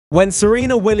When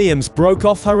Serena Williams broke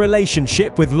off her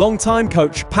relationship with longtime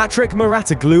coach Patrick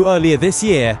Mouratoglou earlier this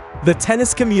year, the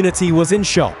tennis community was in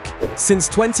shock. Since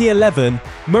 2011,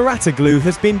 Mouratoglou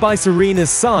has been by Serena's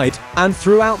side, and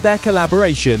throughout their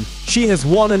collaboration, she has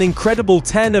won an incredible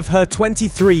 10 of her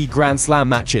 23 Grand Slam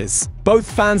matches. Both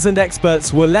fans and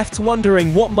experts were left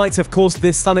wondering what might have caused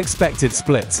this unexpected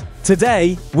split.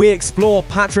 Today, we explore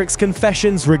Patrick's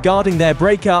confessions regarding their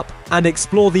breakup and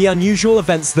explore the unusual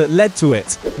events that led to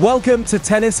it. Welcome to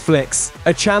Tennis Flix,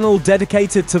 a channel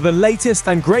dedicated to the latest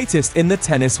and greatest in the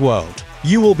tennis world.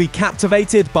 You will be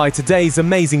captivated by today's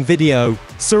amazing video.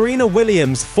 Serena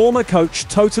Williams' former coach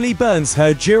totally burns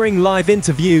her during live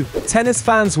interview. Tennis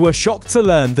fans were shocked to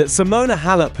learn that Simona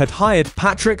Halep had hired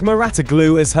Patrick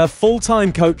Mouratoglou as her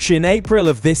full-time coach in April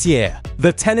of this year.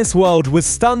 The tennis world was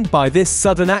stunned by this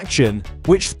sudden action,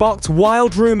 which sparked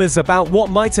wild rumors about what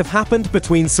might have happened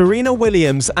between Serena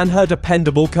Williams and her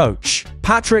dependable coach.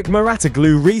 Patrick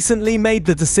Mouratoglou recently made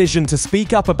the decision to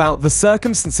speak up about the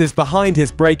circumstances behind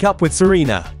his breakup with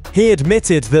Serena. He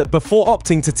admitted that before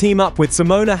opting to team up with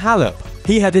Simona Halep,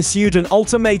 he had issued an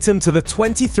ultimatum to the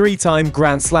 23-time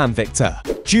Grand Slam victor.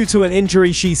 Due to an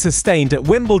injury she sustained at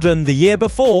Wimbledon the year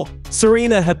before,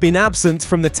 Serena had been absent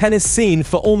from the tennis scene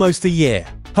for almost a year.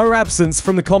 Her absence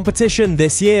from the competition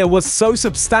this year was so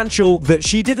substantial that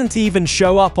she didn't even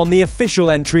show up on the official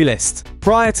entry list.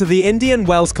 Prior to the Indian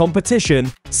Wells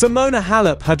competition, Simona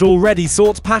Halep had already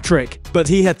sought Patrick, but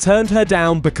he had turned her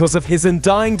down because of his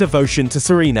undying devotion to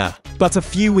Serena. But a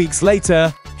few weeks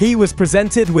later, he was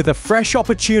presented with a fresh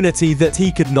opportunity that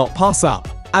he could not pass up.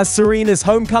 As Serena's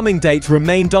homecoming date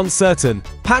remained uncertain,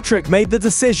 Patrick made the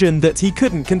decision that he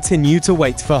couldn't continue to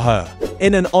wait for her.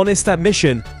 In an honest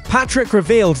admission, Patrick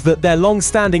revealed that their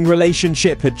long-standing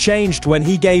relationship had changed when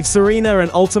he gave Serena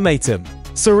an ultimatum.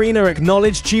 Serena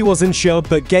acknowledged she was unsure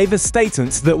but gave a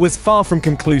statement that was far from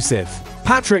conclusive.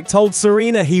 Patrick told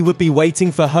Serena he would be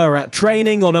waiting for her at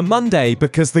training on a Monday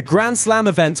because the Grand Slam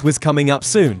event was coming up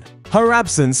soon. Her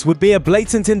absence would be a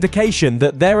blatant indication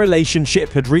that their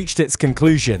relationship had reached its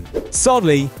conclusion.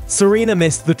 Sadly, Serena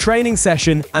missed the training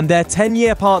session and their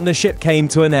 10-year partnership came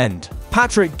to an end.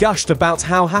 Patrick gushed about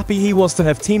how happy he was to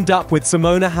have teamed up with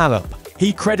Simona Halep.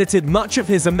 He credited much of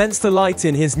his immense delight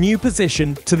in his new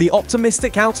position to the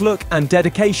optimistic outlook and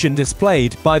dedication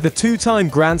displayed by the two-time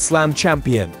Grand Slam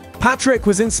champion. Patrick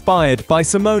was inspired by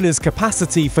Simona's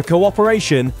capacity for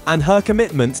cooperation and her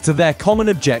commitment to their common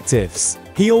objectives.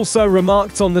 He also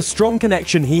remarked on the strong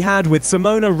connection he had with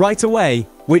Simona right away,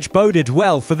 which boded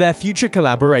well for their future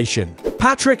collaboration.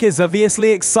 Patrick is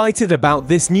obviously excited about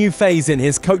this new phase in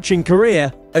his coaching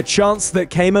career, a chance that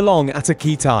came along at a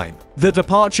key time. The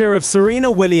departure of Serena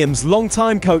Williams'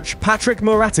 longtime coach Patrick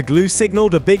Mouratoglou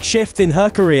signaled a big shift in her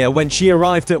career when she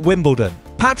arrived at Wimbledon.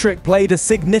 Patrick played a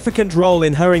significant role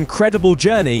in her incredible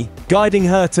journey, guiding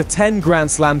her to 10 Grand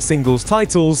Slam singles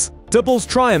titles, doubles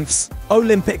triumphs,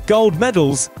 Olympic gold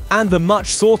medals, and the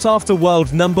much sought-after world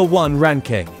 #1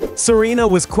 ranking. Serena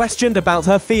was questioned about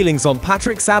her feelings on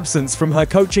Patrick's absence from her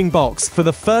coaching box for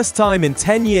the first time in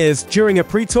 10 years during a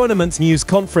pre-tournament news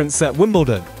conference at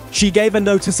Wimbledon. She gave a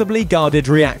noticeably guarded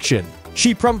reaction.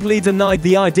 She promptly denied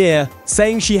the idea,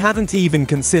 saying she hadn't even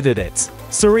considered it.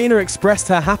 Serena expressed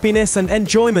her happiness and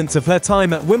enjoyment of her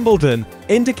time at Wimbledon,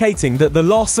 indicating that the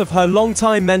loss of her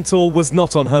longtime mentor was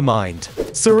not on her mind.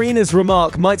 Serena's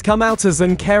remark might come out as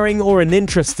uncaring or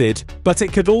uninterested, but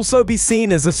it could also be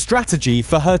seen as a strategy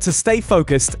for her to stay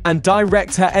focused and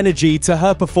direct her energy to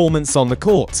her performance on the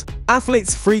court.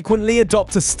 Athletes frequently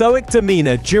adopt a stoic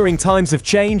demeanor during times of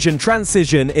change and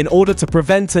transition in order to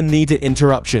prevent unneeded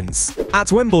interruptions.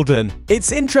 At Wimbledon,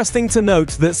 it's interesting to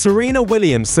note that Serena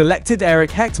Williams selected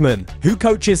Eric Hechtman, who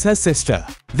coaches her sister.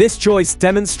 This choice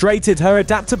demonstrated her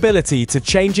adaptability to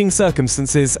changing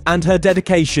circumstances and her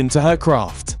dedication to her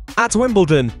craft. At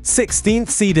Wimbledon,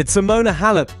 16th-seeded Simona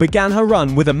Halep began her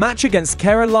run with a match against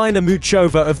Karolina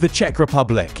Muchova of the Czech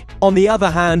Republic. On the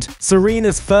other hand,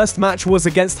 Serena's first match was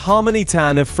against Harmony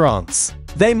Tan of France.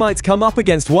 They might come up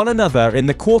against one another in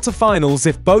the quarterfinals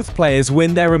if both players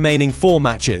win their remaining 4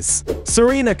 matches.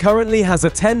 Serena currently has a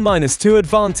 10-2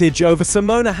 advantage over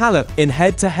Simona Halep in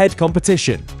head-to-head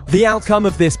competition. The outcome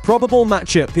of this probable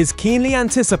matchup is keenly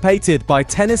anticipated by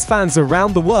tennis fans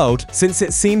around the world since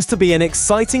it seems to be an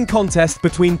exciting contest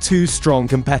between two strong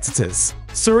competitors.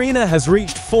 Serena has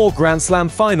reached 4 Grand Slam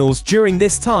finals during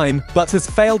this time, but has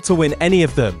failed to win any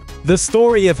of them. The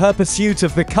story of her pursuit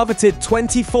of the coveted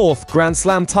 24th Grand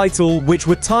Slam title, which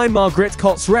would tie Margaret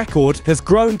Court's record, has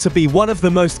grown to be one of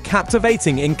the most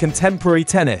captivating in contemporary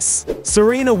tennis.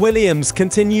 Serena Williams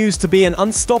continues to be an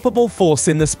unstoppable force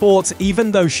in the sport,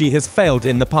 even though she has failed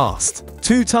in the past.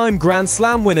 Two-time Grand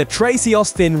Slam winner Tracy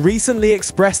Austin recently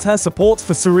expressed her support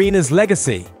for Serena's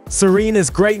legacy. Serena's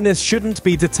greatness shouldn't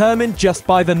be determined just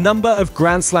by the number of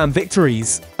Grand Slam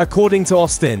victories, according to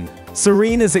Austin.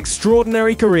 Serena's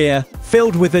extraordinary career,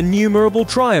 filled with innumerable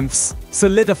triumphs,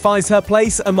 solidifies her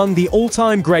place among the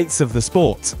all-time greats of the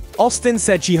sport. Austin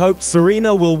said she hoped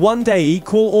Serena will one day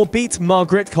equal or beat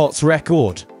Margaret Court's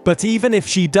record. But even if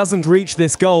she doesn't reach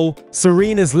this goal,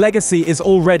 Serena's legacy is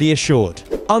already assured.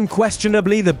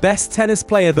 Unquestionably the best tennis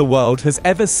player the world has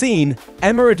ever seen,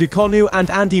 Emma Raducanu and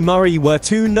Andy Murray were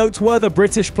two noteworthy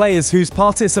British players whose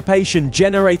participation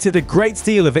generated a great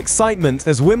deal of excitement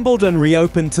as Wimbledon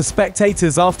reopened to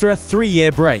spectators after a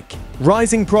 3-year break.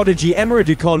 Rising prodigy Emma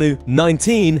Raducanu,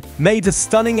 19, made a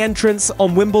stunning entrance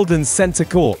on Wimbledon's centre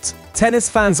court. Tennis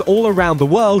fans all around the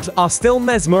world are still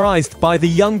mesmerized by the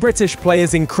young British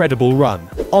player's incredible run.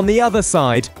 On the other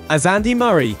side, as Andy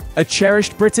Murray, a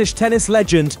cherished British tennis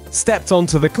legend, stepped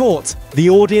onto the court, the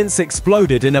audience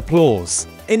exploded in applause.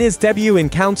 In his debut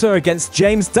encounter against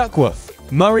James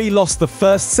Duckworth, Murray lost the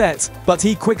first set, but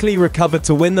he quickly recovered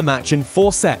to win the match in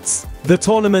 4 sets. The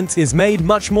tournament is made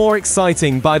much more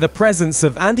exciting by the presence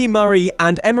of Andy Murray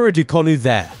and Emma Raducanu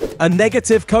there. A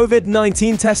negative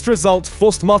COVID-19 test result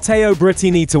forced Matteo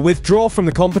Berrettini to withdraw from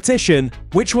the competition,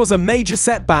 which was a major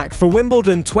setback for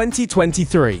Wimbledon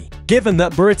 2023. Given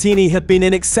that Berrettini had been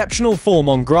in exceptional form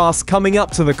on grass coming up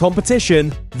to the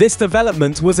competition, this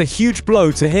development was a huge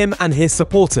blow to him and his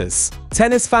supporters.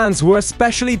 Tennis fans were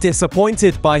especially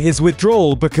disappointed by his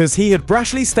withdrawal because he had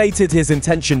brashly stated his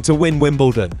intention to win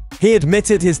Wimbledon. He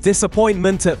admitted his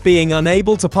disappointment at being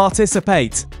unable to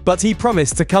participate, but he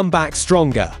promised to come back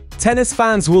stronger. Tennis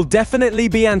fans will definitely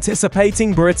be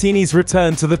anticipating Berrettini's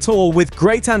return to the tour with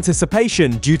great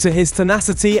anticipation due to his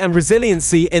tenacity and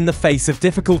resiliency in the face of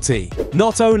difficulty.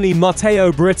 Not only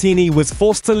Matteo Berrettini was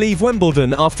forced to leave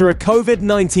Wimbledon after a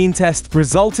COVID-19 test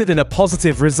resulted in a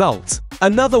positive result.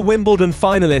 Another Wimbledon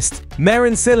finalist,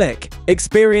 Marin Cilic,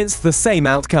 experienced the same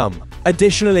outcome.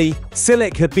 Additionally,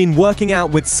 Cilic had been working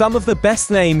out with some of the best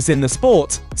names in the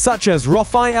sport, such as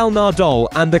Rafael Nadal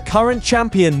and the current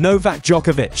champion Novak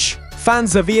Djokovic.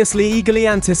 Fans obviously eagerly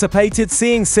anticipated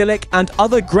seeing Cilic and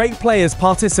other great players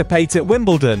participate at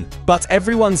Wimbledon, but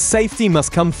everyone's safety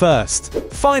must come first.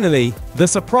 Finally, the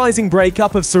surprising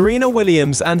breakup of Serena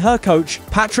Williams and her coach,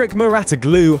 Patrick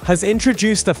Mouratoglou, has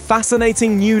introduced a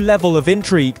fascinating new level of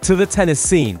intrigue to the tennis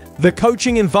scene. The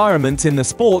coaching environment in the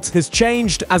sport has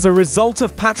changed as a result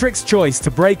of Patrick's choice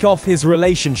to break off his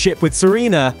relationship with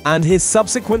Serena and his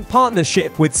subsequent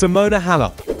partnership with Simona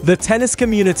Halep. The tennis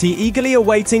community eagerly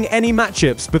awaiting any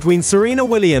matchups between Serena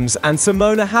Williams and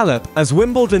Simona Halep as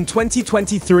Wimbledon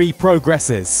 2023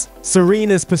 progresses.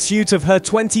 Serena's pursuit of her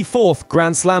 24th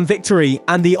Grand Slam victory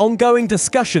and the ongoing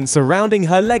discussion surrounding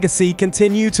her legacy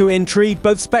continue to intrigue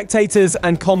both spectators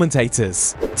and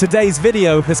commentators. Today's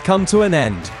video has come to an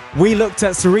end. We looked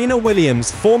at Serena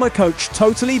Williams' former coach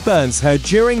totally burns her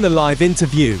during the live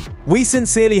interview. We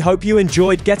sincerely hope you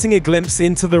enjoyed getting a glimpse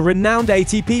into the renowned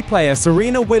ATP player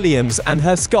Serena Williams and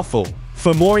her scuffle.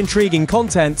 For more intriguing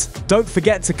content, don't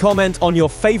forget to comment on your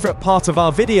favorite part of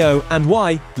our video and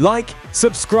why, like,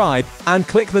 subscribe, and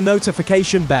click the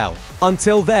notification bell.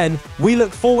 Until then, we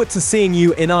look forward to seeing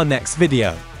you in our next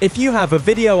video. If you have a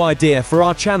video idea for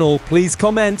our channel, please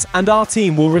comment and our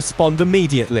team will respond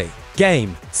immediately.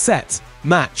 Game, set,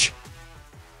 match.